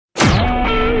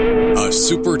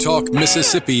SuperTalk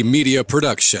Mississippi media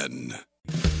production.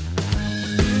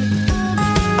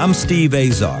 I'm Steve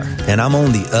Azar, and I'm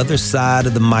on the other side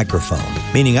of the microphone,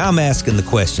 meaning I'm asking the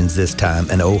questions this time,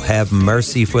 and oh, have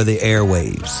mercy for the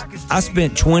airwaves. I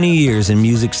spent 20 years in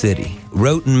Music City,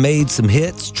 wrote and made some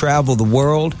hits, traveled the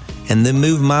world, and then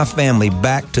moved my family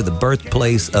back to the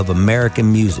birthplace of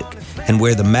American music and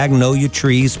where the magnolia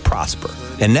trees prosper.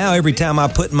 And now every time I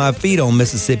put my feet on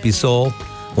Mississippi soil,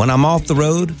 when I'm off the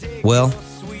road, well,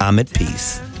 I'm at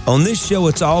peace. On this show,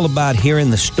 it's all about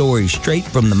hearing the stories straight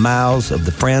from the mouths of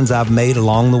the friends I've made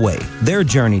along the way, their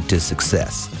journey to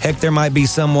success. Heck, there might be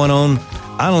someone on,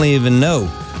 I don't even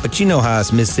know, but you know how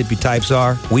us Mississippi types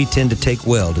are. We tend to take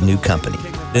well to new company.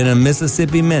 In a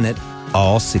Mississippi Minute,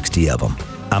 all 60 of them.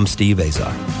 I'm Steve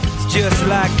Azar. It's just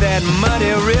like that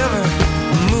muddy river,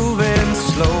 moving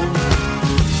slow.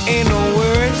 Ain't no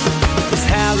worries, it's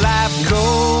how life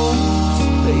goes,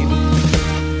 baby.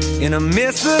 In a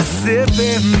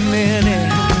Mississippi Minute.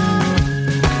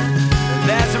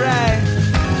 That's right.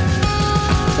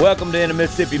 Welcome to In a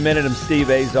Mississippi Minute. I'm Steve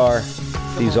Azar.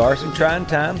 These are some trying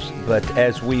times, but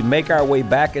as we make our way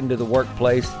back into the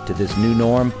workplace to this new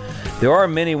norm, there are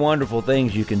many wonderful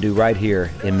things you can do right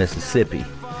here in Mississippi.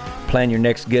 Plan your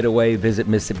next getaway. Visit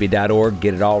Mississippi.org.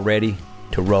 Get it all ready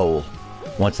to roll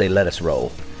once they let us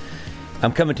roll.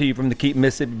 I'm coming to you from the Keep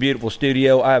Mississippi Beautiful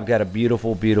studio. I've got a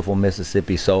beautiful, beautiful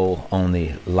Mississippi soul on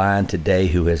the line today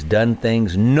who has done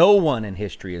things no one in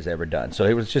history has ever done. So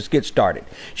let's just get started.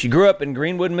 She grew up in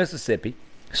Greenwood, Mississippi,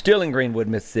 still in Greenwood,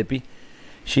 Mississippi.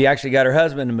 She actually got her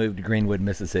husband to move to Greenwood,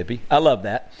 Mississippi. I love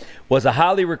that. Was a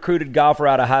highly recruited golfer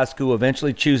out of high school,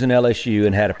 eventually choosing LSU,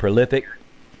 and had a prolific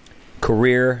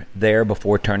career there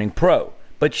before turning pro.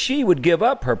 But she would give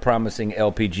up her promising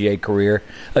LPGA career,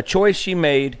 a choice she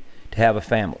made to have a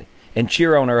family, and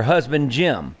cheer on her husband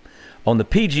Jim on the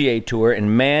PGA Tour,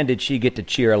 and man did she get to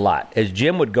cheer a lot, as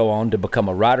Jim would go on to become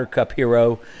a Ryder Cup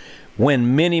hero,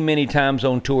 win many, many times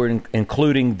on tour,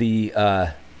 including the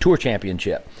Tour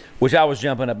Championship, which I was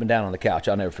jumping up and down on the couch,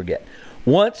 I'll never forget.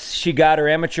 Once she got her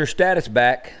amateur status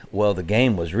back, well, the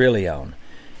game was really on.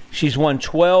 She's won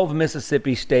 12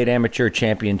 Mississippi State Amateur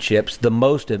Championships, the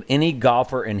most of any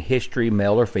golfer in history,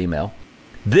 male or female.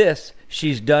 This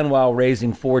she's done while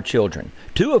raising 4 children,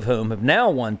 2 of whom have now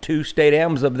won 2 state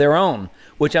AMs of their own,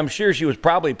 which I'm sure she was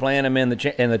probably playing them in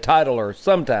the title or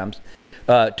sometimes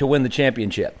to win the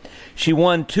championship. She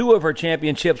won 2 of her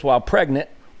championships while pregnant,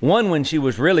 one when she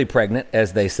was really pregnant,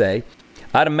 as they say.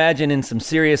 I'd imagine in some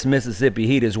serious Mississippi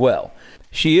heat as well.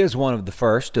 She is one of the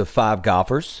first of 5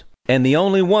 golfers, and the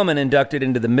only woman inducted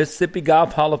into the Mississippi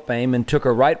Golf Hall of Fame, and took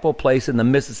her rightful place in the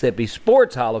Mississippi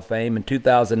Sports Hall of Fame in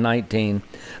 2019.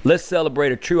 Let's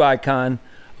celebrate a true icon,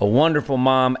 a wonderful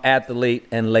mom, athlete,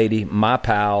 and lady, my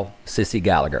pal, Sissy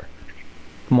Gallagher.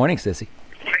 Good morning, Sissy.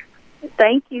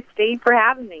 Thank you, Steve, for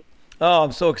having me. Oh,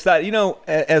 I'm so excited. You know,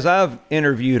 as I've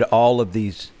interviewed all of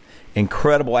these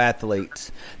incredible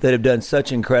athletes that have done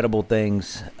such incredible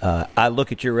things, I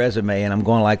look at your resume and I'm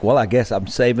going like, well, I guess I'm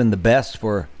saving the best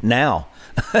for now.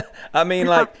 I mean,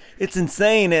 like, it's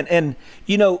insane. And,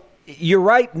 you know, you're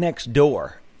right next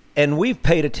door. And we've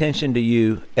paid attention to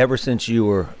you ever since you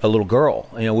were a little girl.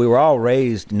 You know, we were all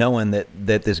raised knowing that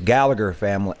this Gallagher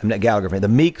family, the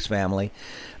Meeks family,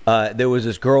 there was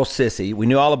this girl, Sissy. We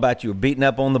knew all about you. You were beating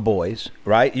up on the boys,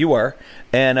 right? You were.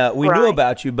 And we knew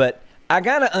about you, but I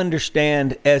got to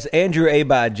understand, as Andrew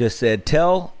Abide just said,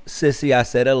 tell Sissy I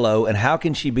said hello, and how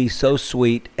can she be so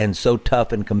sweet and so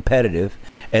tough and competitive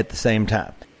at the same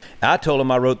time? I told him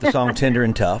I wrote the song Tender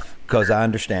and Tough because I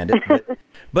understand it.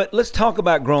 But let's talk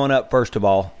about growing up, first of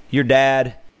all. Your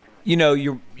dad, you know,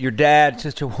 your dad's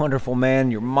such a wonderful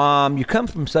man. Your mom, you come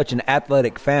from such an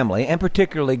athletic family, and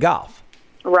particularly golf.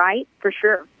 Right, for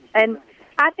sure. And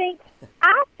I think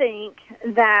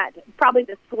that probably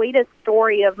the sweetest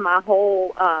story of my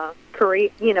whole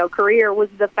career was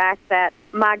the fact that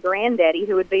my granddaddy,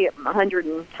 who would be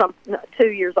 102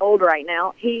 years old right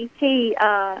now, he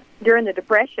during the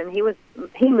Depression,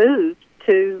 he moved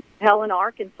to Helena,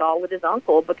 Arkansas with his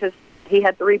uncle because he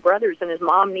had 3 brothers and his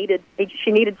mom needed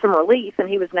some relief, and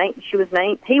he was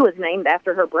named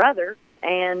after her brother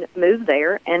and moved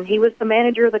there, and he was the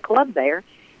manager of the club there,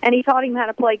 and he taught him how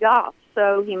to play golf.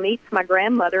 So he meets my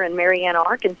grandmother in Marianna,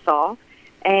 Arkansas,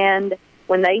 and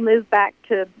when they moved back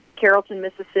to Carrollton,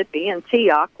 Mississippi, and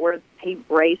Teoc, where he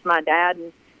raised my dad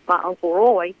and my Uncle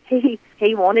Roy, he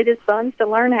wanted his sons to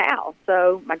learn how.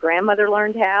 So my grandmother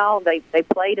learned how. They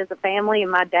played as a family,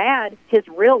 and my dad, his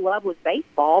real love was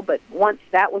baseball, but once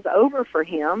that was over for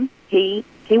him, he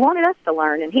wanted us to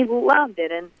learn, and he loved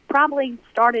it. And probably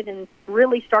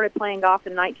really started playing golf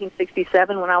in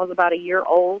 1967 when I was about a year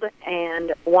old,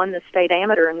 and won the state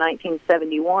amateur in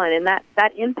 1971. And that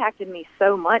impacted me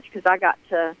so much because I got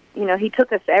to, he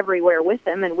took us everywhere with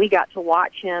him, and we got to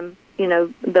watch him,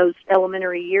 those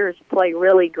elementary years play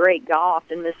really great golf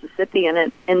in Mississippi, and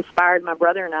it inspired my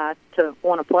brother and I to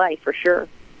want to play for sure.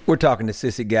 We're talking to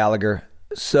Sissy Gallagher.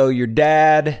 So your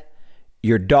dad,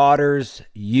 your daughters,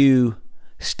 you,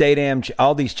 state am,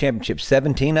 all these championships,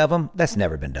 17 of them, that's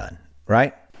never been done,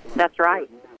 right? That's right.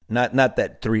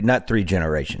 Not three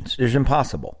generations. It's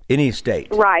impossible. Any state.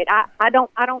 Right. I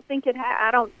don't think it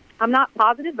I'm not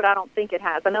positive, but I don't think it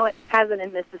has. I know it hasn't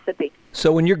in Mississippi.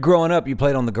 So when you're growing up, you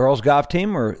played on the girls' golf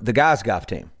team or the guys' golf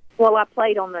team? Well, I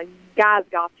played on the guys'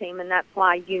 golf team, and that's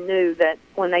why you knew that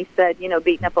when they said,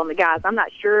 beating up on the guys. I'm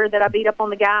not sure that I beat up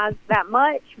on the guys that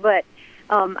much, but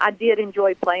I did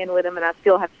enjoy playing with them, and I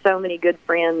still have so many good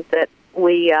friends that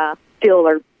we still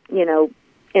are,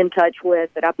 in touch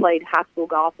with, that I played high school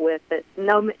golf with, that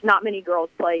not many girls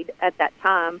played at that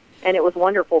time, and it was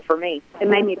wonderful for me. It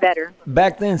made me better.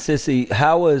 Back then, Sissy,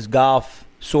 how was golf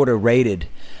sort of rated?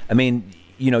 I mean,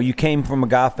 you came from a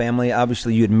golf family.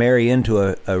 Obviously, you'd marry into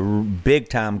a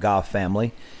big-time golf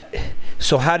family.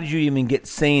 So how did you even get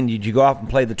seen? Did you go off and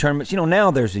play the tournaments?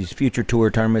 Now there's these future tour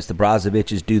tournaments. The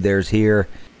Brazoviches do theirs here.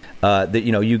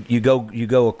 You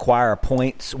go acquire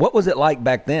points. What was it like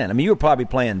back then? I mean, you were probably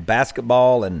playing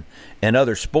basketball and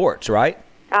other sports, right?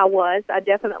 I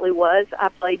definitely was. I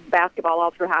played basketball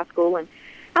all through high school, and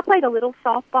I played a little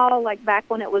softball, like back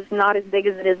when it was not as big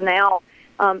as it is now.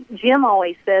 Jim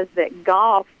always says that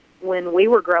golf, when we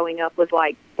were growing up, was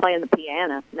like playing the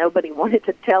piano. Nobody wanted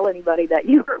to tell anybody that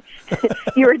you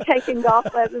were taking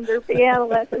golf lessons or piano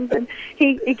lessons, and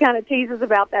he kind of teases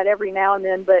about that every now and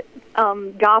then. But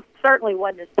golf certainly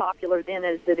wasn't as popular then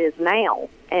as it is now,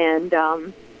 and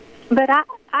but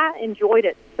I enjoyed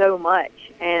it so much,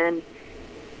 and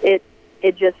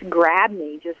it just grabbed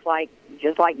me, just like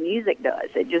music does.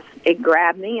 It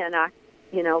grabbed me, and I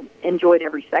enjoyed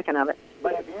every second of it.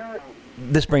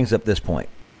 This brings up this point.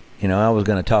 I was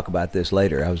going to talk about this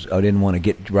later. I didn't want to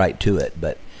get right to it,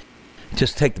 but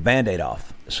just take the Band-Aid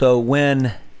off. So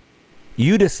when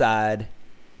you decide,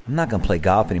 I'm not going to play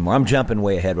golf anymore. I'm jumping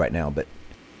way ahead right now, but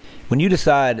when you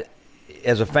decide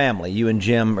as a family, you and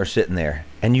Jim are sitting there,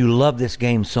 and you love this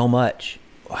game so much,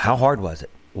 how hard was it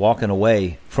walking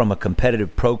away from a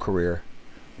competitive pro career,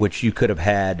 which you could have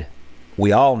had,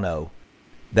 we all know,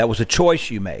 that was a choice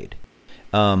you made.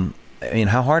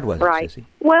 How hard was it, right. Sissy?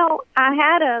 Well, I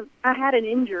had an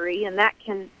injury, and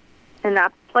I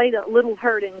played a little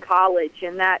hurt in college,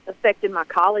 and that affected my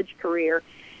college career.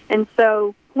 And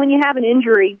so when you have an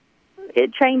injury,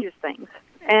 it changes things.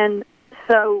 And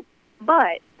so,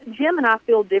 but Jim and I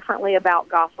feel differently about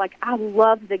golf. Like, I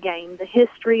love the game, the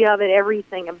history of it,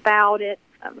 everything about it.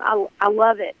 I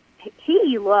love it.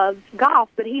 He loves golf,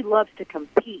 but he loves to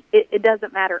compete. It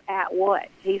doesn't matter at what.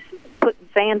 He's putting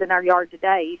sand in our yard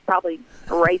today. He's probably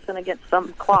racing against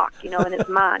some clock, in his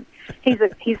mind.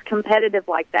 He's competitive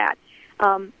like that.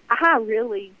 I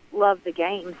really love the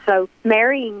game. So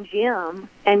marrying Jim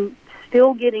and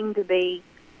still getting to be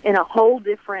in a whole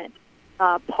different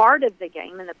part of the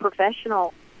game, in the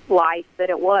professional life that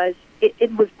it was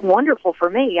wonderful for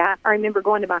me. I remember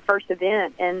going to my first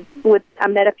event, and I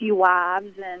met a few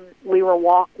wives, and we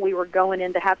were going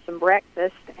in to have some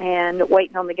breakfast and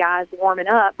waiting on the guys warming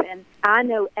up, and I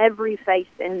know every face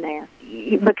in there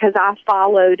because I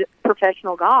followed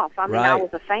professional golf. I mean, right. I was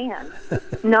a fan.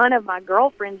 None of my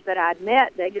girlfriends that I'd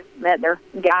met, they just met their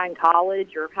guy in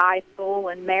college or high school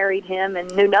and married him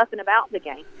and knew nothing about the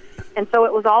game. And so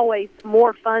it was always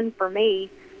more fun for me.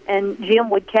 And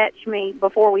Jim would catch me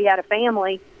before we had a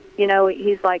family.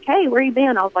 He's like, "Hey, where you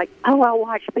been?" I was like, "Oh, I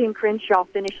watched Ben Crenshaw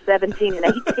finish 17 and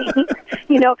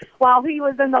 18, while he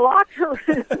was in the locker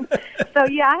room." So,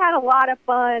 yeah, I had a lot of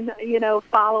fun,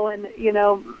 following,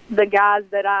 the guys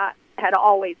that I had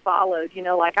always followed.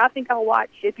 I think I'll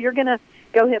watch, if you're going to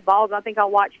go hit balls, I think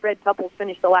I'll watch Fred Couples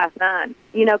finish the last 9,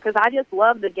 because I just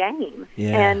love the game.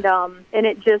 Yeah. And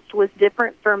it just was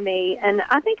different for me. And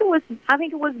I think it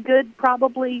was good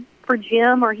probably for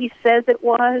Jim, or he says it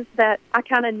was, that I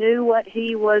kind of knew what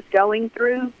he was going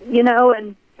through,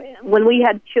 and when we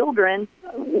had children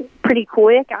pretty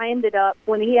quick, I ended up,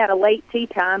 when he had a late tea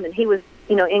time and he was,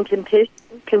 in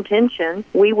contention,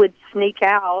 we would sneak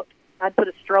out. I'd put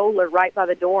a stroller right by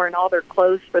the door and all their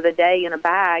clothes for the day in a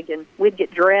bag, and we'd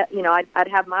get dressed. I'd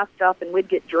have my stuff, and we'd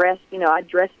get dressed. I'd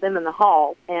dress them in the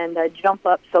hall and jump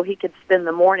up so he could spend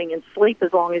the morning and sleep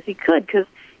as long as he could, because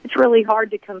it's really hard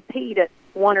to compete at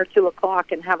 1 or 2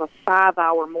 o'clock and have a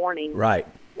 5-hour morning, right,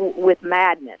 with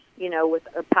madness. with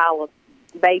a pile of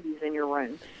babies in your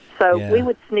room. So Yeah. we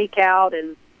would sneak out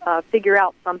and figure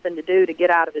out something to do to get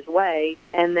out of his way,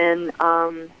 and then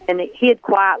he'd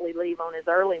quietly leave on his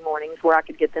early mornings where I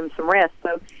could get them some rest.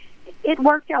 So it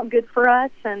worked out good for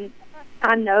us, and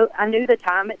I knew the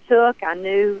time it took. I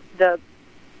knew that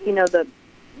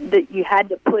you had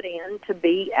to put in to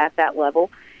be at that level,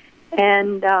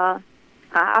 and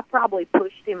I probably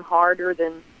pushed him harder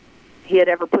than he had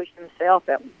ever pushed himself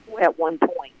at one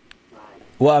point.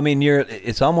 Well, I mean,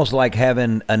 it's almost like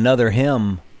having another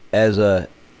him as a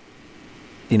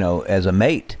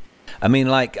mate. I mean,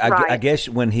 like, I guess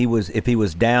if he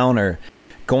was down or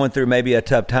going through maybe a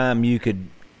tough time, he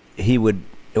couldn't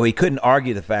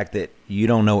argue the fact that you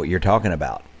don't know what you're talking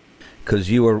about, because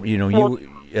you were, in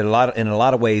a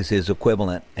lot of ways his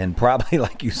equivalent, and probably,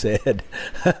 like you said,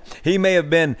 he may have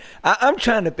been. I'm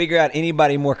trying to figure out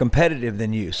anybody more competitive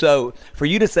than you. So for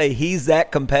you to say he's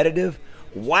that competitive,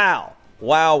 wow.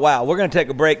 We're going to take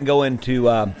a break and go into,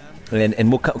 and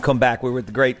we'll come back. We're with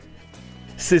the great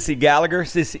Sissy Gallagher,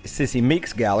 Sissy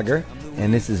Meeks Gallagher,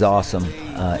 and this is awesome.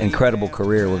 Incredible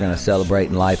career we're going to celebrate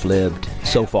and life lived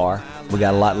so far. We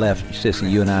got a lot left. Sissy,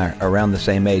 you and I are around the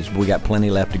same age, but we got plenty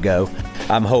left to go,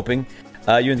 I'm hoping.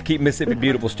 You're in the Keep Mississippi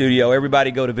Beautiful studio. Everybody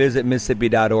go to visit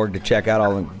Mississippi.org to check out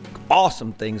all the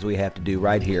awesome things we have to do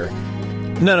right here.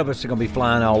 None of us are going to be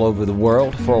flying all over the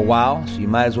world for a while, so you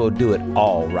might as well do it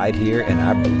all right here in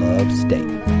our beloved state.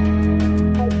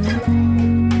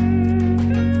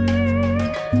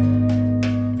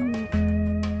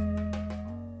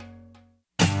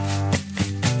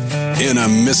 In a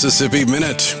Mississippi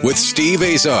Minute with Steve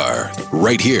Azar,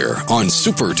 right here on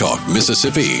Super Talk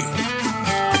Mississippi.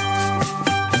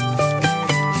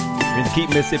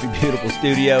 Keep Mississippi Beautiful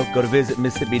studio. Go to visit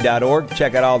Mississippi.org.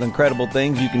 Check out all the incredible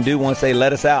things you can do once they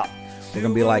let us out. We're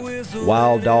going to be like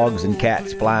wild dogs and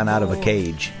cats flying out of a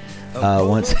cage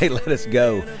once they let us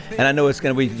go. And I know it's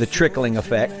going to be the trickling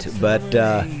effect. But,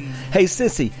 hey,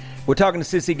 Sissy, we're talking to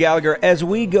Sissy Gallagher. As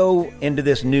we go into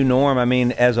this new norm, I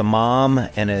mean, as a mom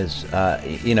and as, are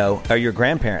you a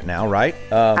grandparent now, right?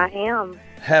 I am.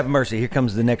 Have mercy. Here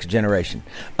comes the next generation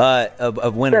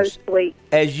of winners. So sweet.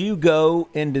 As you go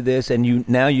into this, and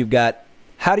you've got,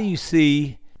 how do you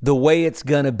see the way it's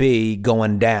going to be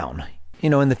going down,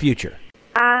 in the future?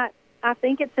 I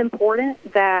think it's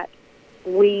important that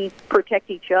we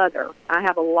protect each other. I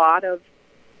have a lot of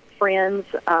friends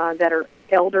that are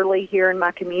elderly here in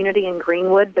my community in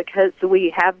Greenwood, because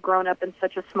we have grown up in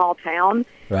such a small town.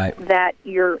 Right. That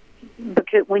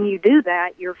because when you do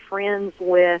that, you're friends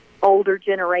with older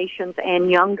generations and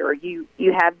younger. You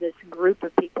have this group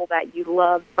of people that you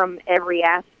love from every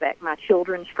aspect. My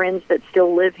children's friends that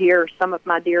still live here, some of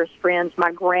my dearest friends,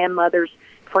 my grandmother's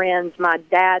friends, my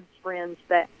dad's friends,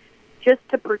 that just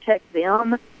to protect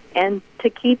them and to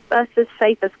keep us as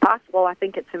safe as possible, I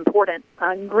think it's important.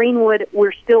 Greenwood,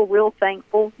 we're still real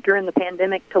thankful during the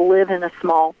pandemic to live in a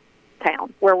small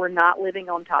town where we're not living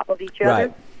on top of each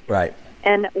other. Right.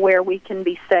 And where we can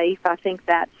be safe. I think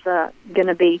that's going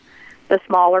to be the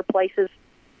smaller places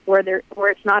where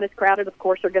it's not as crowded. Of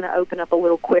course, are going to open up a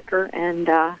little quicker, and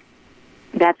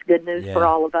that's good news for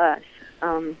all of us.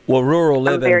 Well, rural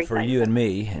living for you and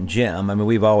me and Jim, I mean,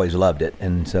 we've always loved it,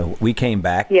 and so we came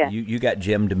back. Yeah. You got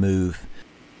Jim to move.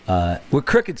 With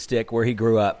Crooked Stick, where he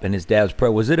grew up, and his dad was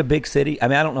pro. Was it a big city? I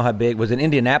mean, I don't know how big. Was it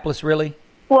Indianapolis, really?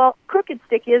 Well, Crooked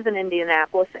Stick is in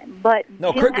Indianapolis, but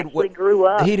no, Jim actually grew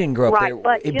up. He didn't grow up there.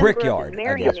 But Jim Brickyard, grew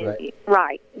up in I guess, right?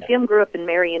 Right. Yeah. Jim grew up in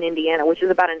Marion, Indiana, which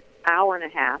is about an hour and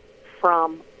a half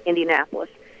from Indianapolis,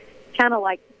 kind of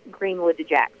like Greenwood to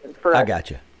Jackson. I got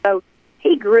you. So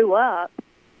he grew up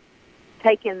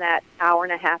taking that hour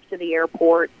and a half to the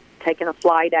airport, taking a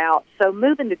flight out. So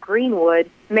moving to Greenwood,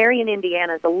 Marion,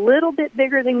 Indiana is a little bit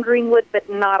bigger than Greenwood, but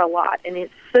not a lot. And as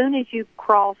soon as you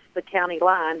cross the county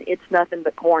line, it's nothing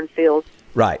but cornfields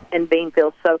and bean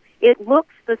fields. So it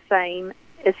looks the same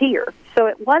as here. So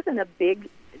it wasn't a big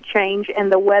change,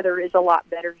 and the weather is a lot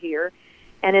better here.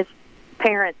 And as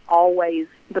parents always,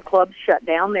 the clubs shut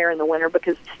down there in the winter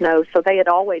because of snow, so they had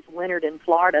always wintered in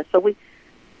Florida. So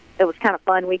it was kind of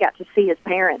fun. We got to see his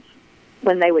parents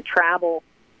when they would travel.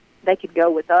 They could go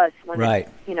with us when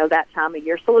that time of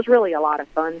year. So it was really a lot of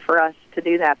fun for us to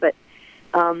do that. But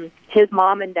his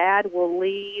mom and dad will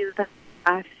leave,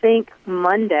 I think,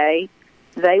 Monday.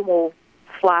 They will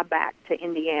fly back to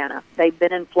Indiana. They've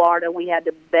been in Florida. We had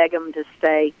to beg them to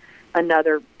stay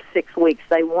another 6 weeks.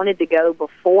 They wanted to go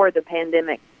before the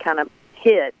pandemic kind of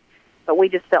hit, but we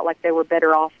just felt like they were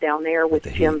better off down there with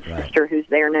Jim's sister, who's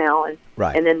there now.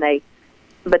 And then they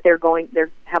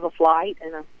have a flight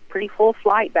and a pretty full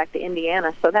flight back to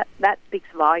Indiana. So that speaks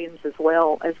volumes as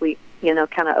well as we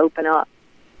kind of open up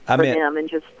for them and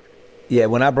just. Yeah,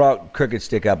 when I brought Crooked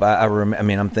Stick up,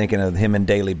 I'm thinking of him and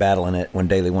Daly battling it when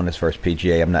Daly won his first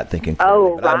PGA. I'm not thinking.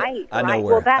 Oh, right.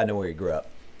 I know where he grew up.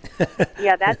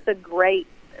 Yeah, that's a great.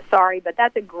 Sorry, but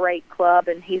that's a great club,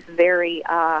 and he's very,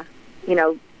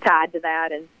 tied to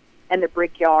that and the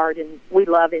Brickyard, and we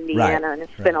love Indiana, and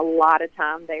spend a lot of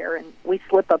time there, and we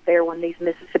slip up there when these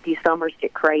Mississippi summers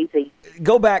get crazy.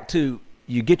 Go back to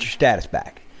you get your status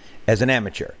back as an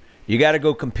amateur. You got to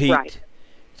go compete. Right.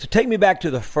 So take me back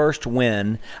to the first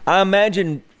win. I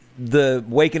imagine the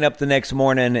waking up the next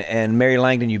morning and Mary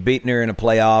Langdon, you beating her in a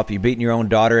playoff, you beating your own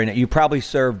daughter, and you probably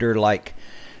served her like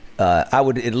I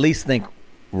would at least think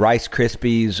Rice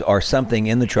Krispies or something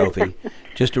in the trophy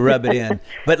just to rub it in.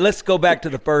 But let's go back to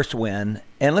the first win,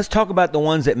 and let's talk about the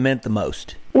ones that meant the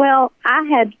most. Well, I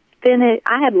had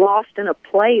lost in a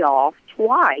playoff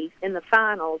twice in the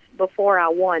finals before I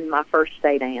won my first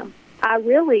state am. I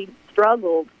really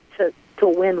struggled to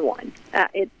win one.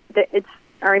 I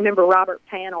remember Robert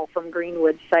Pannell from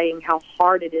Greenwood saying how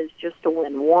hard it is just to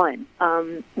win one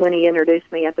when he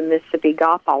introduced me at the Mississippi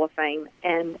Golf Hall of Fame.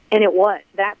 And it was.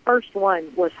 That first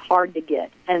one was hard to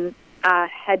get. And I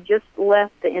had just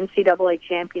left the NCAA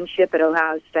championship at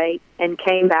Ohio State and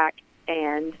came back.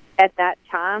 And at that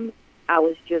time, I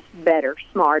was just better,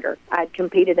 smarter. I'd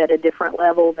competed at a different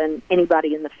level than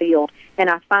anybody in the field. And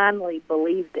I finally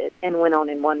believed it and went on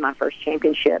and won my first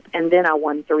championship. And then I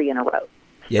won 3 in a row.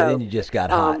 Yeah, then you just got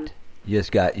hot. You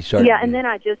started. Yeah, and then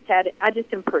I just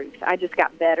improved. I just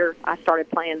got better. I started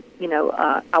playing.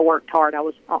 I worked hard. I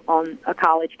was on a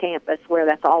college campus where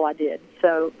that's all I did.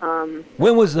 So.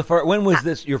 When was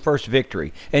this your first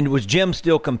victory? And was Jim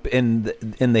still in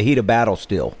the heat of battle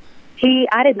still?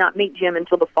 I did not meet Jim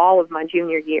until the fall of my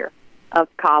junior year of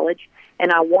college,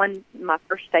 and I won my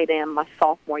first state am my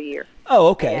sophomore year. Oh,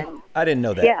 okay. And, I didn't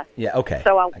know that. Yeah. Yeah. Okay.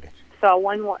 So I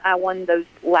won those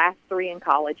last 3 in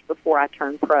college before I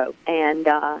turned pro, and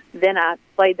then I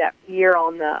played that year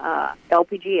on the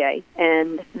LPGA,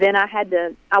 and then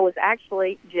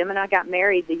Jim and I got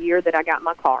married the year that I got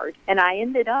my card, and I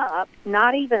ended up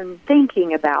not even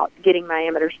thinking about getting my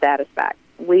amateur status back.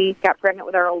 We got pregnant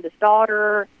with our oldest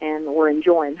daughter, and we're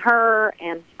enjoying her,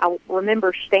 and I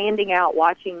remember standing out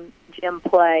watching Jim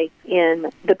play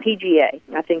in the PGA,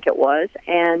 I think it was,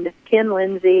 and Ken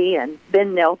Lindsay and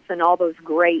Ben Nelson, all those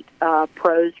great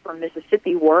pros from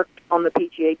Mississippi worked on the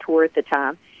PGA Tour at the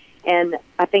time. And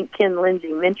I think Ken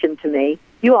Lindsay mentioned to me,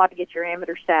 you ought to get your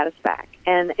amateur status back.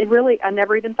 And I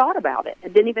never even thought about it. I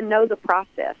didn't even know the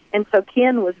process. And so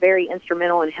Ken was very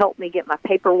instrumental and helped me get my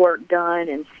paperwork done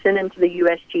and sent him to the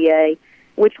USGA,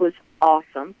 which was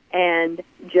awesome. And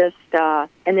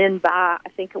and then I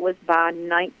think it was by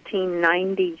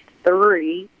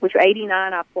 1993, which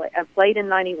 89 I played in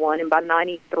 91, and by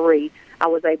 93 I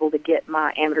was able to get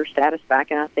my amateur status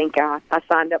back, and I think I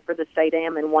signed up for the state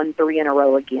am and won 3 in a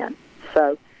row again.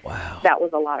 So wow, that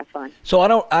was a lot of fun. So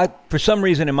for some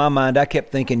reason in my mind, I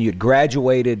kept thinking you'd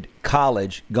graduated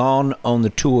college, gone on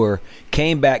the tour,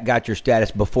 came back, got your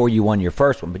status before you won your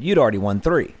first one, but you'd already won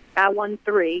 3. I won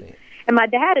 3. And my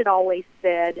dad had always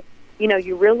said,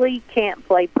 you really can't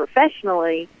play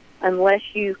professionally unless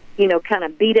you kind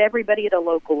of beat everybody at a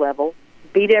local level,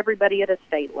 beat everybody at a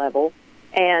state level,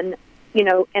 and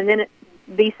then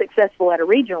be successful at a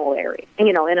regional area,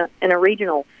 in a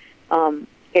regional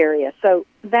area. So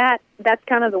that's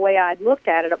kind of the way I'd looked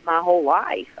at it my whole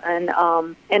life. And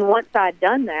once I'd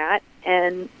done that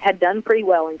and had done pretty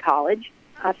well in college,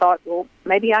 I thought, well,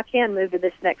 maybe I can move to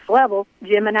this next level.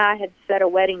 Jim and I had set a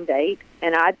wedding date,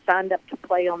 and I'd signed up to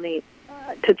play on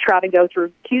to try to go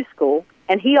through Q school,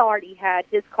 and he already had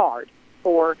his card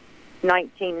for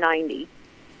 1990.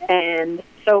 And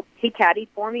so he caddied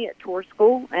for me at tour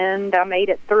school, and I made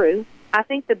it through. I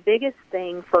think the biggest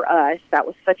thing for us, that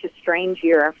was such a strange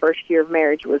year, our first year of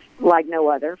marriage was like no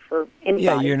other for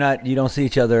anybody. Yeah, you don't see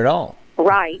each other at all.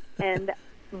 Right,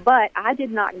 but I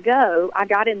did not go. I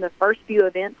got in the first few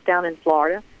events down in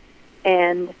Florida,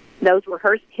 and those were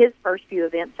his first few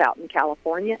events out in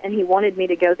California, and he wanted me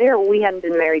to go there. Well, we hadn't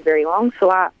been married very long,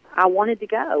 so I wanted to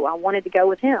go. I wanted to go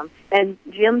with him. And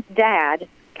Jim's dad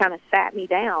kind of sat me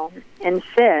down and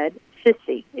said,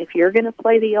 Sissy, if you're going to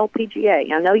play the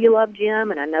LPGA, I know you love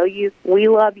Jim, and I know we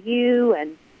love you,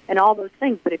 and all those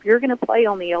things, but if you're going to play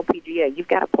on the LPGA, you've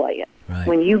got to play it. Right.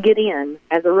 When you get in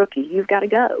as a rookie, you've got to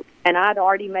go. And I'd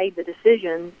already made the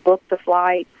decision, booked the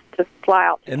flights to fly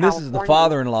out to And California. This is the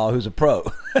father-in-law who's a pro.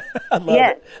 I love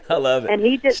it. I love it.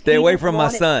 And Stay away from my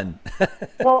son.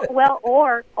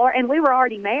 and we were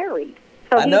already married.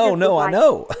 So I know.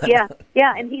 Yeah,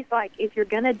 and he's like, if you're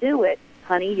going to do it,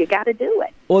 honey, you got to do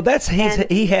it. Well,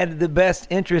 he had the best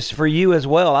interest for you as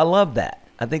well. I love that.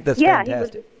 I think that's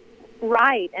fantastic. He was,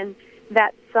 right. And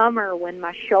that summer when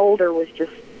my shoulder was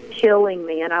just killing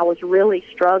me and I was really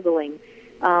struggling,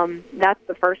 that's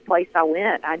the first place I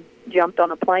went. I jumped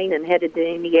on a plane and headed to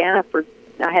Indiana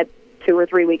I had 2 or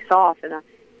 3 weeks off, and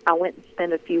I went and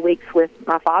spent a few weeks with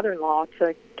my father-in-law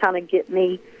to kind of get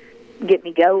me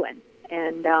going.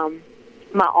 And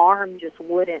my arm just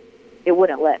wouldn't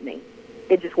let me.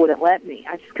 It just wouldn't let me.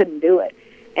 I just couldn't do it.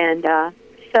 And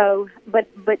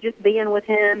but just being with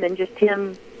him and just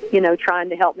him, trying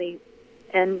to help me.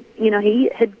 And, he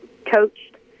had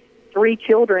coached 3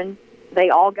 children. They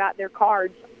all got their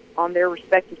cards on their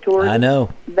respective tours. I know.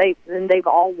 They've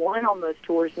all won on those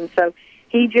tours. And so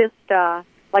he just,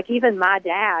 like even my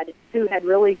dad, who had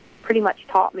really pretty much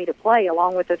taught me to play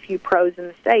along with a few pros in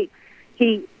the state,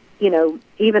 he,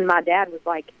 even my dad was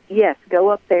like, yes, go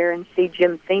up there and see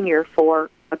Jim Sr. for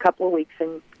a couple of weeks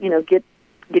and,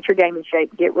 get your game in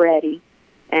shape, get ready,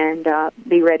 and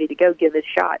be ready to go give it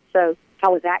a shot. So I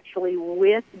was actually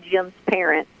with Jim's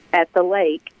parents at the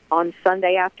lake on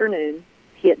Sunday afternoon.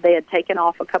 They had taken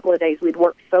off a couple of days. We'd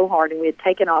worked so hard, and we had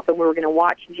taken off, and we were going to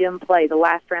watch Jim play the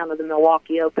last round of the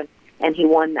Milwaukee Open, and he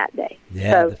won that day.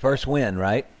 Yeah, the first win,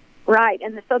 right? Right,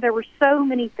 and so there were so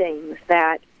many things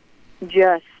that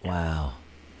just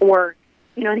were,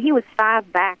 and he was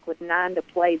 5 back with 9 to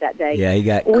play that day. Yeah, he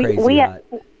got crazy hot.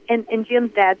 And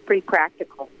Jim's dad's pretty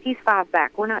practical. He's 5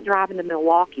 back. We're not driving to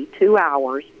Milwaukee 2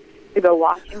 hours to go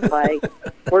watch him play.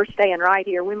 We're staying right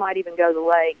here. We might even go to the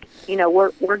lake.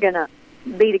 We're going to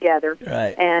be together.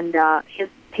 Right. And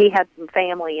he had some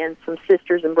family and some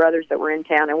sisters and brothers that were in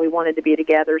town, and we wanted to be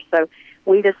together. So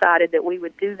we decided that we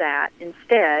would do that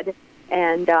instead.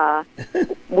 And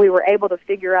we were able to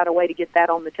figure out a way to get that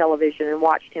on the television and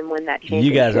watched him win that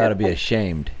championship. You guys ought to be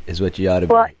ashamed, is what you ought to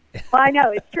be. Well, I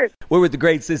know, it's true. We're with the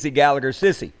great Sissy Gallagher.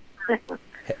 Sissy,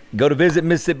 go to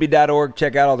visitmississippi.org.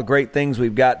 Check out all the great things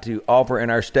we've got to offer in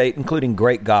our state, including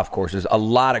great golf courses, a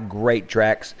lot of great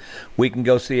tracks. We can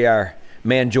go see our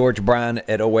man George Bryan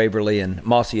at O'Waverly and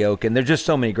Mossy Oak, and there's just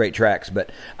so many great tracks.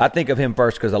 But I think of him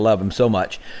first because I love him so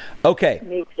much. Okay.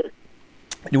 Me too.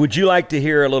 Would you like to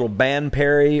hear a little Ban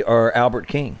Perry or Albert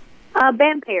King?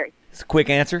 Ban Perry. It's a quick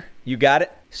answer. You got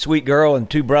it. Sweet Girl and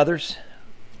Two Brothers.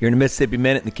 You're in the Mississippi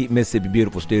Minute in the Keep Mississippi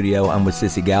Beautiful studio. I'm with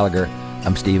Sissy Gallagher.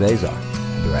 I'm Steve Azar.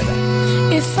 I'll be right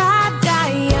back. If I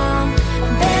die young,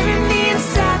 bury me in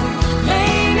satin,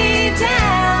 lay me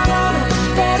down on a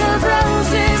bed of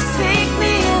roses, sink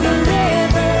me in a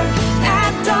river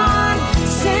at dawn,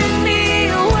 send me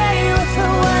away with the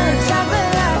words of a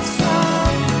love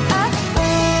song.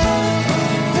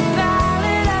 The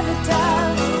ballad of the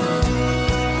dove.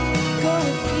 Go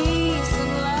with peace and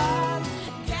love,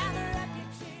 gather up your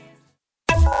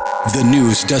tears. The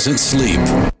news doesn't sleep,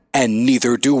 and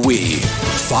neither do we.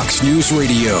 Fox News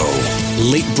Radio.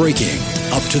 Late breaking,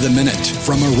 up to the minute,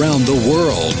 from around the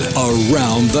world,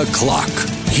 around the clock.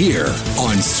 Here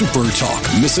on Super Talk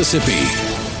Mississippi.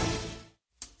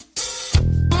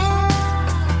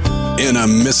 In a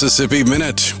Mississippi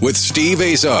Minute with Steve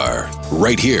Azar.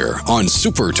 Right here on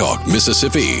Super Talk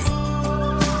Mississippi.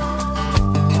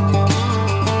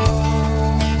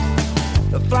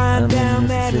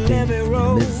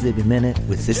 Mississippi Minute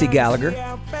with Sissy Gallagher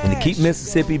in the Keep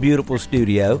Mississippi Beautiful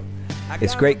studio.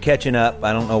 It's great catching up.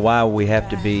 I don't know why we have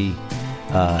to be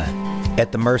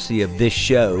at the mercy of this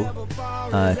show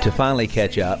to finally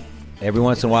catch up. Every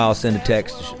once in a while I'll send a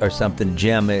text or something to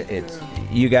Jim. It's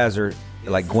you guys are,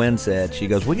 like Gwen said, she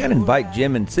goes, we got to invite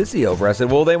Jim and Sissy over. I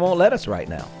said, well, they won't let us right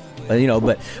now.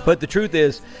 But the truth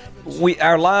is,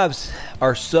 our lives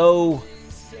are so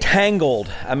tangled.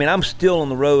 I mean, I'm still on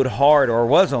the road hard, or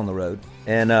was on the road,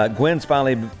 and Gwen's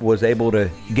finally was able to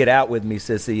get out with me,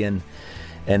 Sissy,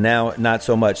 and now not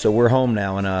so much. So we're home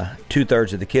now, and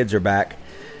 2/3 of the kids are back.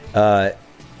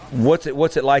 What's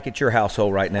it like at your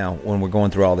household right now when we're going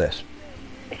through all this?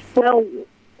 Well,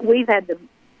 we've had the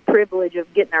privilege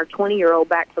of getting our 20-year-old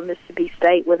back from Mississippi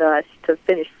State with us to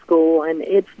finish school, and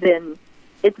it's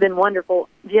been wonderful.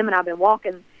 Jim and I have been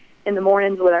walking in the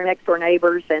mornings with our next door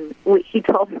neighbors, and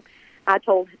I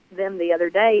told them the other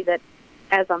day that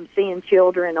as I'm seeing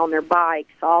children on their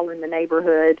bikes all in the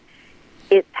neighborhood,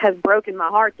 it has broken my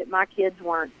heart that my kids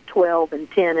weren't 12 and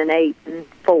 10 and 8 and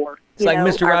 4. It's like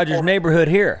Mr. Rogers' neighborhood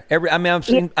here.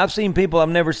 I've seen people I've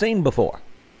never seen before.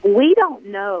 We don't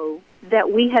know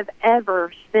that we have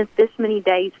ever spent this many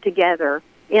days together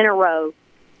in a row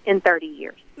in 30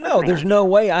 years. No, there's no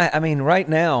way. I mean, right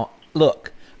now,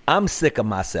 look, I'm sick of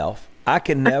myself. I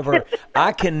can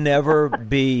never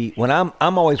be, when I'm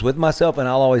always with myself, and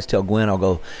I'll always tell Gwen, I'll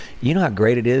go, you know how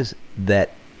great it is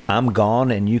that I'm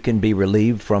gone and you can be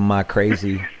relieved from my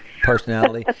crazy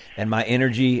personality and my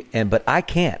energy, but I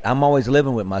can't. I'm always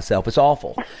living with myself. It's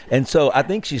awful. And so I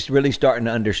think she's really starting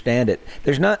to understand it.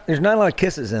 There's not a lot of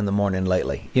kisses in the morning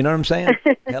lately. You know what I'm saying?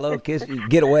 Hello, kiss,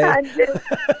 get away. I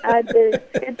do.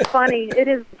 It's funny. It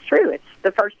is true. It's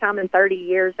the first time in 30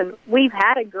 years, and we've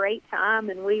had a great time,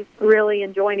 and we've really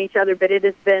enjoyed each other, but it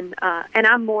has been, and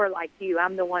I'm more like you.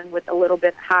 I'm the one with a little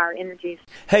bit higher energies.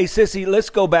 Hey, Sissy,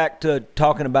 let's go back to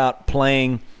talking about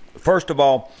playing. First of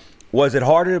all, was it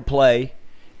harder to play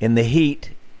in the heat,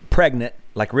 pregnant,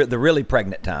 like the really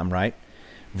pregnant time, right,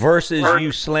 versus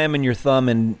you slamming your thumb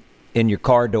in your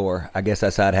car door, I guess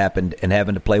that's how it happened, and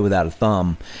having to play without a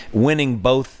thumb, winning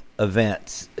both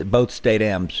events, both state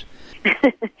AMs?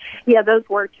 Yeah, those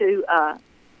were two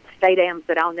state AMs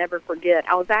that I'll never forget.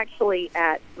 I was actually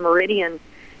at Meridian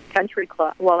Country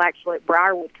Club, well, actually at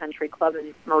Briarwood Country Club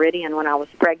in Meridian when I was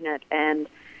pregnant, and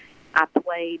I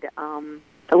played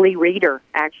Lee Reeder,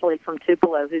 actually, from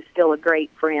Tupelo, who's still a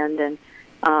great friend,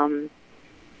 and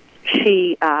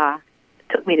she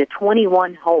took me to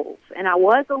 21 holes. And I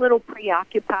was a little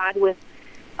preoccupied with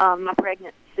my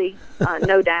pregnancy,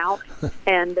 no doubt,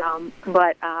 and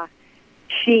but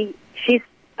she's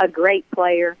a great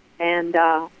player and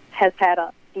has had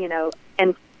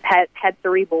and had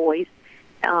 3 boys.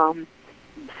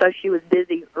 So she was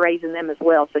busy raising them as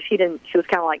well. So she was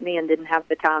kind of like me and didn't have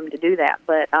the time to do that.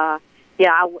 But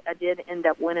yeah, I did end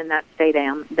up winning that state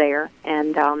am there.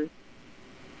 And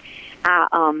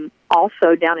I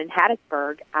also down in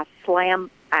Hattiesburg, I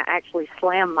actually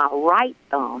slammed my right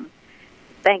thumb.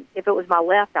 If it was my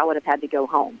left, I would have had to go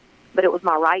home. But it was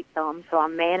my right thumb, so I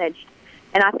managed.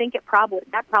 And I think that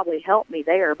probably helped me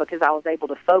there because I was able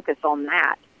to focus on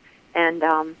that. And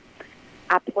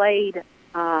I played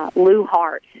Lou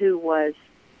Hart, who is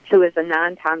a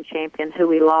 9-time champion, who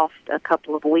we lost a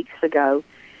couple of weeks ago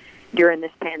during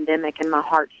this pandemic, and my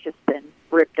heart's just been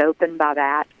ripped open by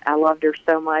that. I loved her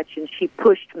so much, and she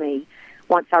pushed me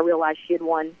once I realized she had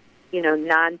won,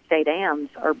 9 state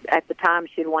AMs, or at the time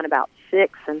she had won about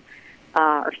 6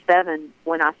 or 7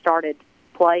 when I started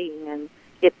playing, and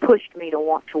it pushed me to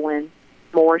want to win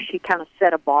more. She kind of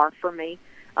set a bar for me.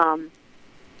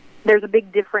 There's a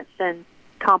big difference in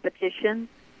competition,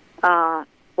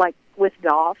 like with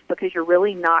golf, because you're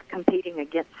really not competing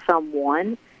against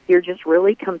someone. You're just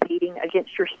really competing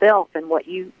against yourself and what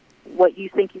you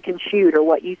think you can shoot, or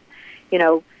what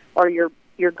or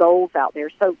your goals out there.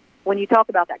 So when you talk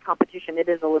about that competition, it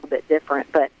is a little bit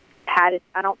different. But I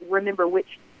don't remember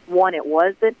which one it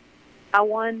was that I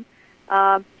won,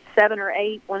 7 or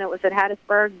 8 when it was at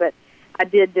Hattiesburg, but I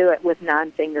did do it with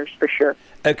 9 fingers for sure.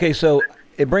 Okay, so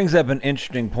it brings up an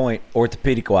interesting point,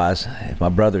 orthopedic-wise, if my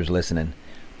brother's listening.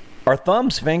 Are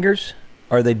thumbs fingers?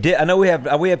 Are they? I know we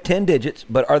have 10 digits,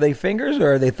 but are they fingers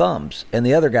or are they thumbs? And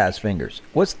the other guy's fingers.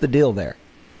 What's the deal there?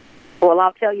 Well,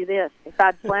 I'll tell you this: if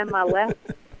I'd slam my left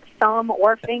thumb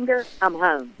or finger, I'm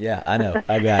home. Yeah, I know.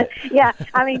 I got it. Yeah,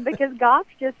 I mean, because golf's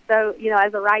just so,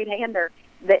 as a right-hander,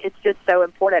 that it's just so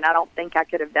important. I don't think I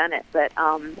could have done it, but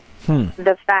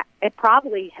the fact it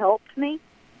probably helped me.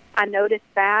 I noticed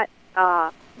that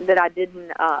I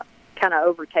didn't kind of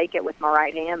overtake it with my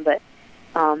right hand, but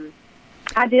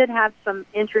I did have some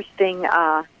interesting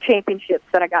championships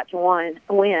that I got to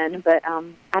win. But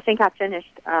I think I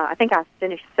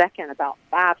finished second about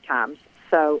 5 times.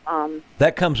 So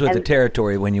that comes with the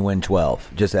territory when you win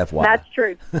 12. Just FYI. That's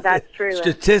true. That's true.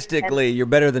 Statistically, you're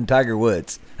better than Tiger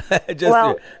Woods.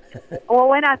 Well,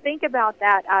 when I think about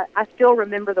that, I still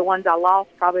remember the ones I lost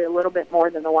probably a little bit more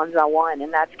than the ones I won,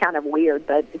 and that's kind of weird,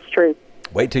 but it's true.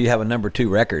 Wait till you have a number 2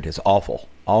 record. It's awful.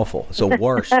 It's the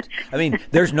worst. I mean,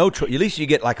 there's no choice. At least you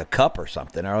get like a cup or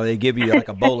something, or they give you like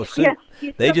a bowl of soup.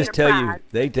 Yeah, they just tell you.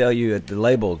 They tell you at the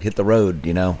label, hit the road.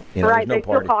 Right. No they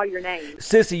party. Still call your name.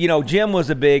 Sissy, Jim was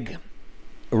a big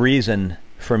reason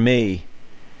for me.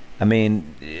 I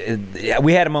mean,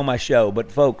 we had him on my show, but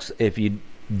folks, if you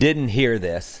didn't hear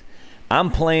this,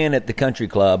 I'm playing at the country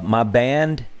club. My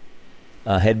band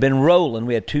had been rolling.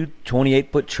 We had 2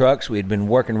 28-foot trucks. We had been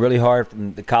working really hard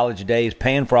from the college days,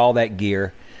 paying for all that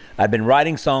gear. I'd been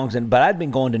writing songs, but I'd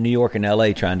been going to New York and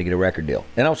L.A. trying to get a record deal.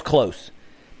 And I was close.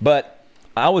 But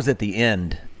I was at the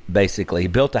end, basically. He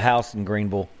built a house in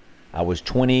Greenville. I was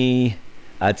 20,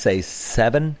 I'd say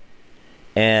 7.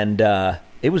 And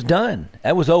it was done.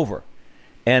 That was over.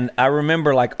 And I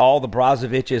remember like all the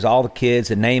Brozoviches, all the kids,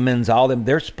 the Naimans, all them,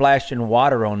 they're splashing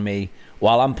water on me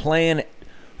while I'm playing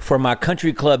for my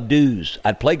country club dues.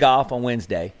 I'd play golf on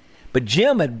Wednesday. But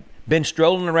Jim had been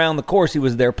strolling around the course. He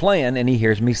was there playing, and he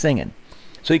hears me singing.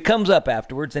 So he comes up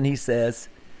afterwards, and he says,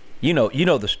 you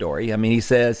know the story. I mean, he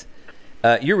says,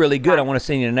 you're really good. I want to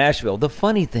sing you to Nashville. The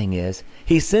funny thing is,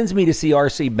 he sends me to see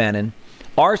R.C. Bannon.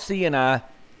 R.C.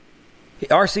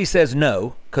 says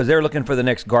no, because they're looking for the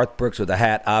next Garth Brooks with a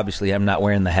hat. Obviously, I'm not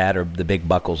wearing the hat or the big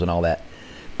buckles and all that.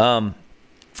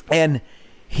 And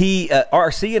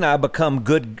R.C. and I become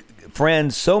good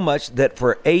friends so much that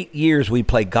for 8 years we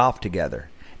play golf together.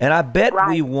 And I bet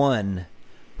we won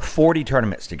 40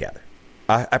 tournaments together.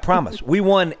 I promise. We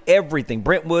won everything.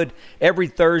 Brentwood, every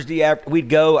Thursday after we'd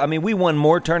go. I mean, we won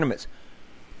more tournaments.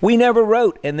 We never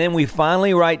wrote. And then we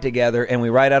finally write together, and we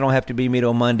write I Don't Have to Be Me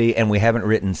Till Monday, and we haven't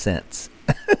written since.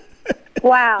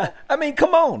 Wow. I mean,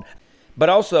 come on. But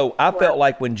also, I felt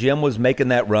like when Jim was making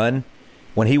that run,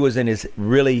 when he was in his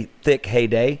really thick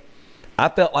heyday, I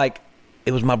felt like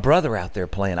it was my brother out there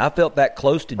playing. I felt that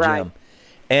close to Jim.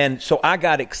 And so I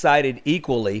got excited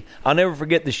equally. I'll never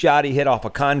forget the shot he hit off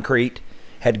of concrete.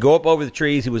 Had to go up over the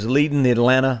trees. He was leading the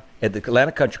Atlanta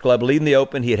Country Club, leading the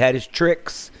Open. He had his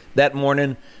tricks that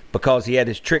morning because he had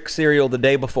his trick cereal the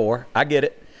day before. I get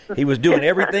it. He was doing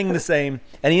everything the same,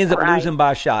 and he ends up losing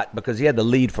by a shot because he had the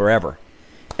lead forever.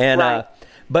 And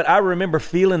but I remember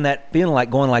feeling like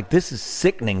going like, this is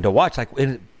sickening to watch. Like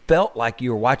it felt like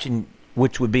you were watching,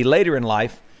 which would be later in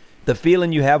life, the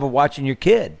feeling you have of watching your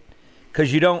kid,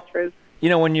 because you don't, you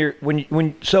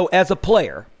know, so as a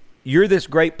player, you're this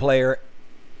great player.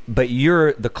 But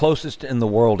you're the closest in the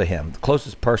world to him, the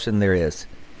closest person there is.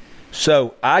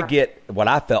 So I get what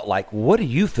I felt like. What do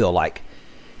you feel like?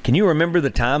 Can you remember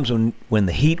the times when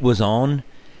the heat was on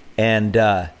and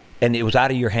it was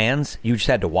out of your hands? You just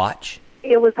had to watch?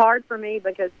 It was hard for me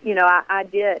because, you know, I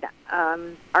did.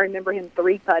 I remember him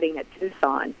 3-putting at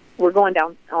Tucson. We're going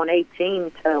down on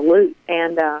 18 to Loop.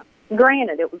 And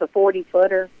granted, it was a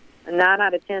 40-footer. 9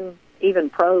 out of 10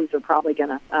 even pros are probably going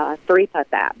to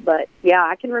 3-putt that. But, yeah,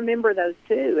 I can remember those,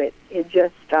 too. It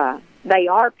just, they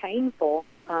are painful.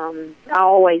 I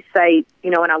always say, you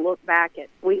know, when I look back at,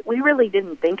 we really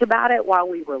didn't think about it while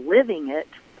we were living it,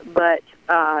 but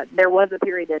there was a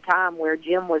period of time where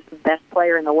Jim was the best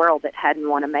player in the world that hadn't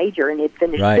won a major, and he'd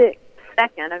finished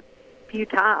second a few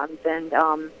times. And,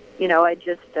 you know, it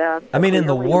just... I mean, in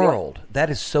the world, that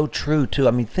is so true, too.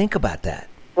 I mean, think about that.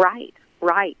 Right.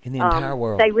 In the entire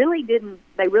world. They really didn't,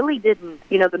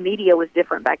 you know, the media was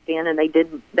different back then, and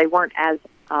they weren't as,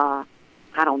 I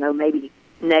don't know, maybe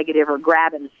negative or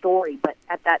grabbing the story, but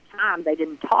at that time they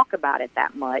didn't talk about it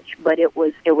that much, but it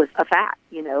was a fact,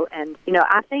 you know. And, you know,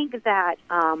 I think that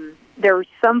there was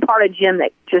some part of Jim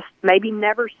that just maybe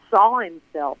never saw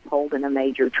himself holding a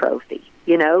major trophy,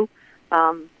 you know,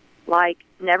 like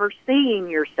never seeing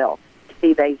yourself,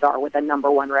 Steve Azar, with a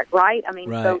number 1 record, right? I mean,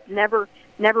 so never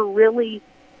really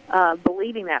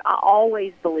believing that. I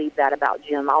always believed that about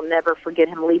Jim. I'll never forget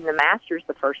him leading the Masters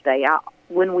the first day.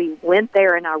 When we went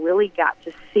there and I really got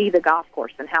to see the golf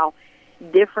course and how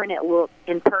different it looked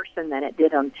in person than it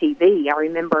did on TV. I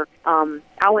remember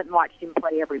I went and watched him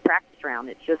play every practice round.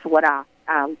 It's just what I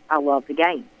love the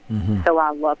game. Mm-hmm. So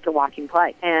I love to watch him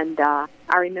play. And I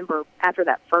remember after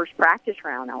that first practice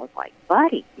round, I was like,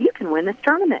 buddy, you can win this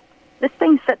tournament. This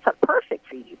thing sets up perfect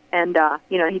for you. And,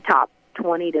 you know, he topped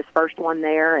 20 to his first one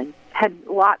there and had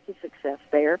lots of success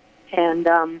there. And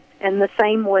the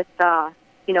same with,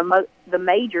 you know, the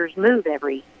majors move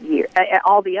every year.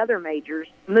 All the other majors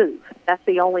move. That's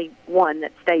the only one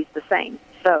that stays the same.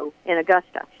 So in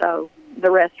Augusta. So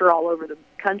the rest are all over the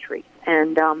country.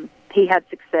 And he had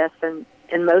success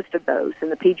in most of those, in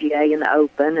the PGA and the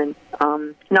Open, and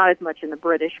not as much in the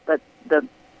British, but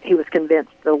he was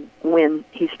convinced the wind,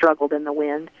 he struggled in the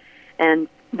wind.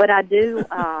 But I do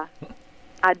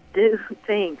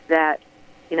think that,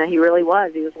 you know, he really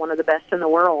was. He was one of the best in the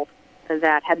world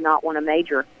that had not won a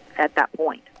major at that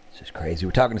point. It's just crazy.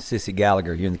 We're talking to Sissy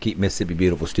Gallagher here in the Keep Mississippi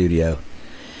Beautiful studio.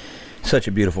 Such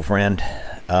a beautiful friend.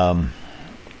 Go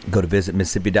to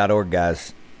visitmississippi.org,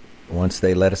 guys. Once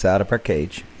they let us out of our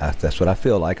cage, that's what I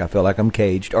feel like. I feel like I'm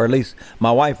caged, or at least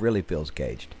my wife really feels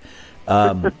caged.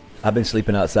 I've been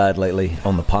sleeping outside lately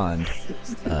on the pond.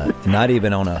 Not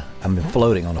even I've been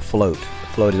floating on a float.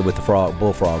 Floated with the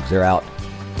bullfrogs. They're out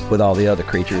with all the other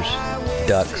creatures,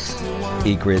 ducks,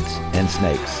 egrets, and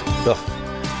snakes. Ugh,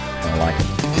 I don't like them.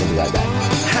 We'll be right back.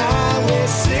 Highway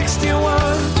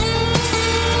 61.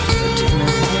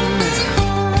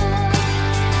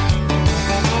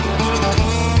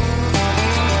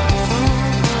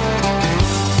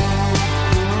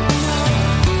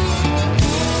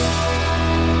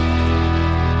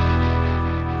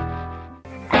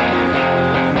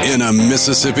 In a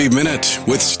Mississippi Minute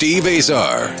with Steve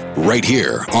Azar, right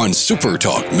here on Super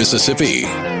Talk Mississippi.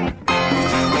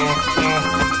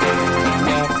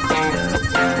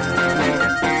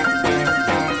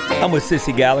 I'm with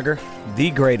Sissy Gallagher,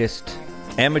 the greatest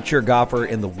amateur golfer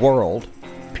in the world,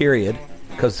 period,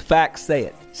 because facts say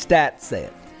it, stats say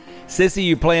it. Sissy,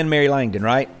 you're playing Mary Langdon,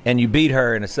 right? And you beat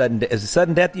her in a sudden is a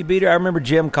sudden death you beat her? I remember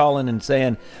Jim calling and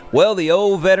saying, well, the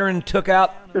old veteran took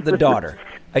out the daughter.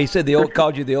 He said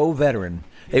called you the old veteran.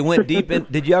 They went deep in.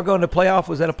 Did y'all go into playoff?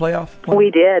 Was that a playoff?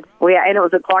 We did. And it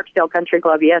was at Clarksdale Country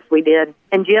Club. Yes, we did.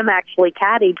 And Jim actually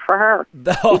caddied for her.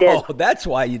 Oh, that's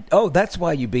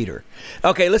why you beat her.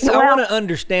 Okay, listen. I want to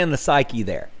understand the psyche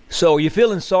there. So, are you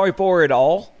feeling sorry for her at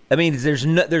all? I mean,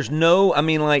 there's no. I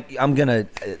mean, like I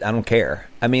don't care.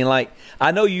 I mean, like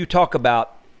I know you talk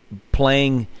about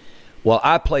playing. Well,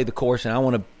 I play the course, and I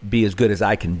want to be as good as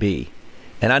I can be.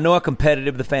 And I know how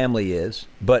competitive the family is,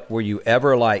 but were you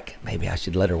ever like, maybe I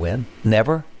should let her win?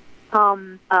 Never?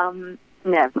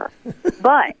 Never.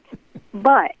 But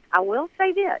I will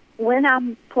say this. When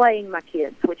I'm playing my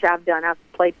kids, which I've done, I've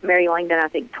played Mary Langdon, I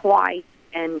think, twice,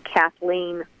 and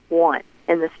Kathleen once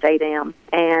in the State Am.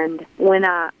 And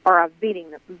I've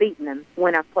beaten them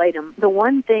when I've played them. The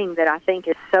one thing that I think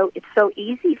is it's so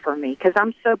easy for me, because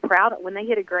I'm so proud of when they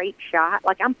hit a great shot,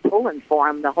 like I'm pulling for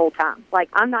them the whole time. Like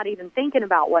I'm not even thinking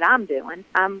about what I'm doing.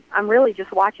 I'm really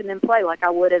just watching them play like I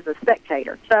would as a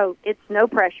spectator. So it's no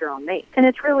pressure on me. And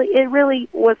it really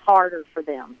was harder for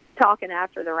them. Talking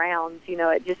after the rounds,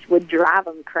 it just would drive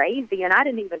them crazy, and I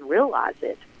didn't even realize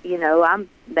it.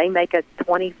 They make a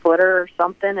 20-footer or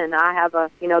something, and I have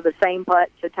the same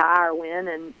putt to tie or win,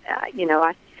 and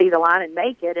I see the line and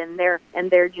make it, and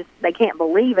they're just they can't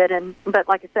believe it. But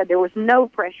like I said, there was no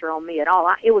pressure on me at all.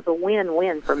 It was a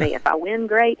win-win for me. If I win,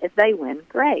 great. If they win,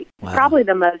 great. Wow. Probably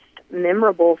the most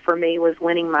memorable for me was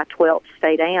winning my 12th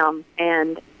State Am,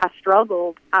 and I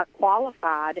struggled. I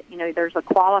qualified. There's a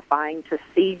qualifying to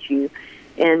seed you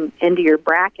into your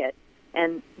bracket,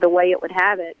 and the way it would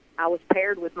have it, I was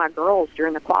paired with my girls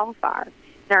during the qualifier.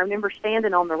 And I remember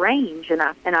standing on the range, and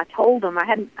I told them I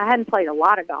hadn't played a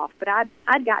lot of golf, but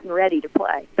I'd gotten ready to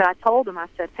play. But I told them, I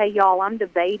said, "Hey y'all, I'm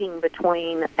debating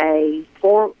between this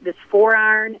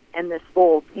 4-iron and this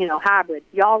full hybrid.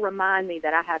 Y'all remind me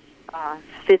that I have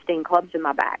 15 clubs in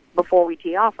my bag before we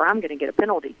tee off, or I'm going to get a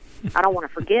penalty. I don't want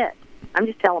to forget." I'm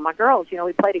just telling my girls,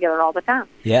 we play together all the time.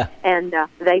 Yeah. And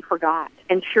they forgot.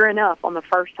 And sure enough, on the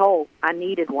first hole, I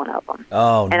needed one of them.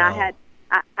 Oh, and no.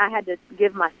 I had to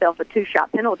give myself a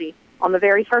 2-shot penalty on the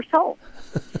very first hole.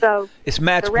 So it's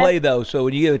match play though. So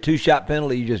when you give a 2-shot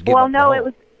penalty, you just give well, up no, the hole. it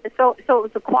was so it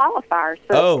was a qualifier.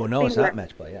 So no, it's not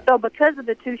match play. Yeah. So because of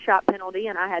the 2-shot penalty,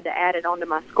 and I had to add it onto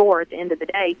my score at the end of the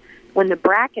day, when the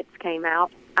brackets came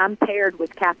out, I'm paired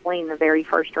with Kathleen the very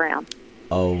first round.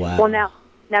 Oh wow. Well,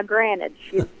 now granted,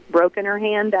 she'd broken her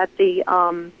hand at the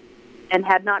and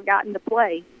had not gotten to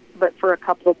play, but for a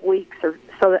couple of weeks,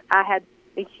 so that I had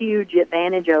a huge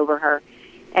advantage over her,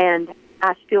 and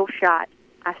I still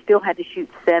had to shoot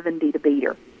 70 to beat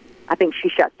her. I think she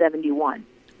shot 71.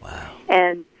 Wow.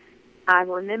 And I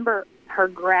remember her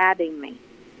grabbing me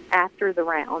after the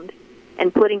round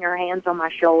and putting her hands on my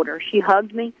shoulder. She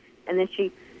hugged me, and then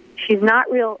she's not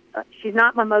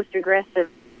my most aggressive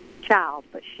child,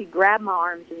 but she grabbed my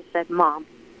arms and said, "Mom,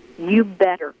 you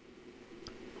better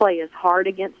play as hard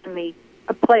against me,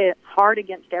 play as hard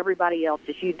against everybody else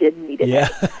as you did me today." Yeah.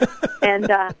 and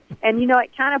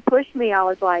it kind of pushed me. I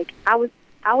was like, I was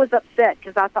upset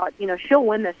because I thought, she'll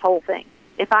win this whole thing.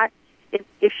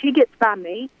 If she gets by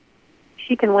me,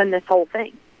 she can win this whole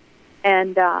thing.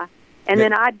 And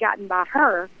then I'd gotten by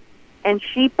her, and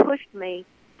she pushed me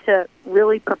to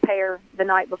really prepare the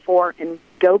night before and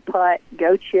go putt,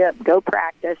 go chip, go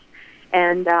practice.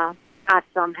 And I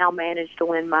somehow managed to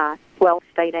win my 12th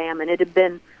State Am, and it had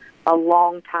been a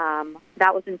long time.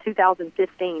 That was in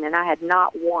 2015, and I had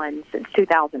not won since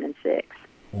 2006.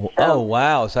 Oh,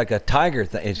 wow. It's like a tiger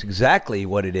thing. It's exactly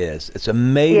what it is. It's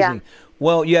amazing. Yeah.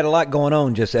 Well, you had a lot going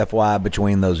on, just FYI,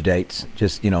 between those dates.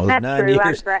 Just, That's 9 true.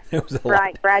 years. It was a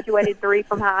lot. Graduated 3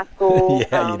 from high school.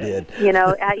 Yeah, you did.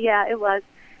 Yeah, it was.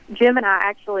 Jim and I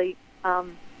actually, I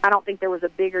don't think there was a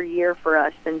bigger year for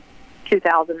us than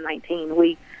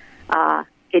 2019.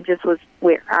 It just was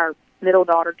our middle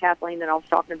daughter, Kathleen, that I was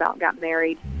talking about, got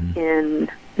married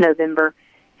in November,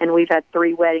 and we've had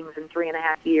 3 weddings in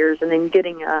 3.5 years, and then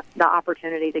getting the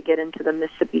opportunity to get into the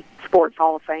Mississippi Sports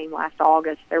Hall of Fame last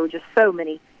August. There were just so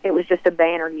many it was just a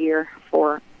banner year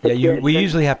for the kids. We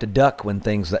usually have to duck when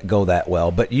things go that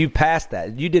well, but you passed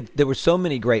that. You did. There were so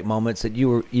many great moments that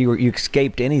you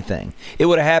escaped anything. It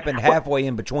would have happened halfway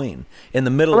in between, in the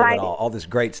middle of it all this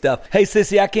great stuff. Hey,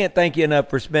 Sissy, I can't thank you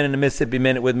enough for spending the Mississippi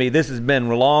Minute with me. This has been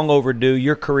long overdue.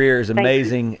 Your career is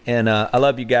amazing, and I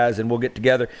love you guys, and we'll get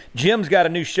together. Jim's got a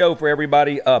new show for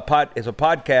everybody. It's a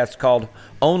podcast called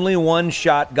Only One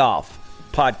Shot Golf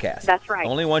Podcast. That's right.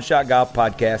 Only One Shot Golf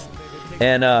Podcast.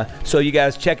 And so you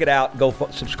guys check it out. Go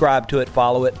subscribe to it.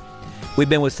 Follow it. We've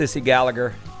been with Sissy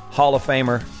Gallagher, Hall of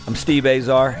Famer. I'm Steve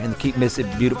Azar in the Keep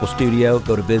Mississippi Beautiful studio.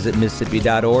 Go to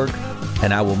visitmississippi.org,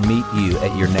 and I will meet you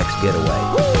at your next getaway.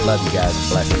 Love you guys.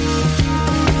 Blessings.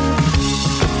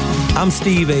 I'm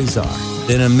Steve Azar.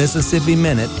 In a Mississippi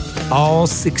Minute, all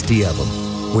 60 of them,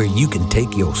 where you can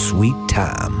take your sweet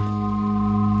time.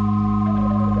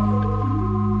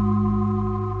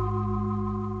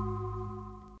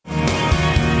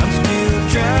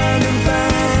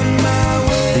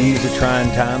 These are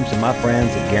trying times, and my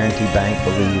friends at Guarantee Bank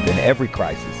believe in every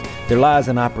crisis there lies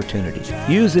an opportunity.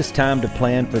 Use this time to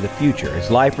plan for the future as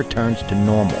life returns to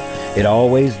normal. It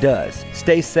always does.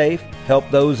 Stay safe, help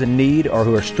those in need or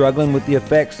who are struggling with the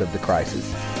effects of the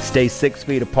crisis. Stay 6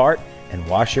 feet apart and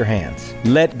wash your hands.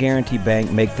 Let Guarantee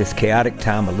Bank make this chaotic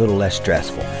time a little less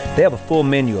stressful. They have a full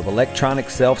menu of electronic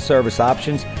self-service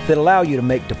options that allow you to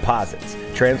make deposits,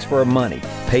 transfer money,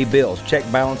 pay bills, check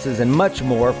balances, and much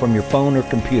more from your phone or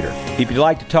computer. If you'd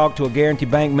like to talk to a Guarantee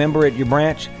Bank member at your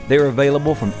branch, they're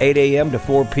available from 8 a.m. to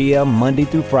 4 p.m. Monday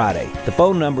through Friday. The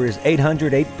phone number is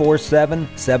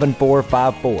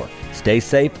 800-847-7454. Stay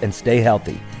safe and stay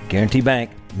healthy. Guarantee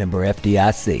Bank, member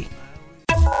FDIC.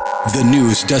 The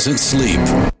news doesn't sleep,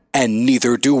 and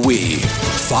neither do we.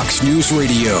 Fox News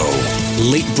Radio.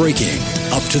 Late breaking,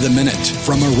 up to the minute,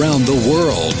 from around the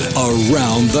world,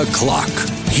 around the clock.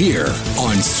 Here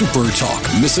on Super Talk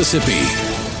Mississippi.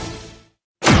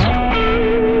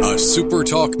 A Super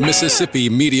Talk Mississippi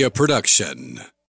media production.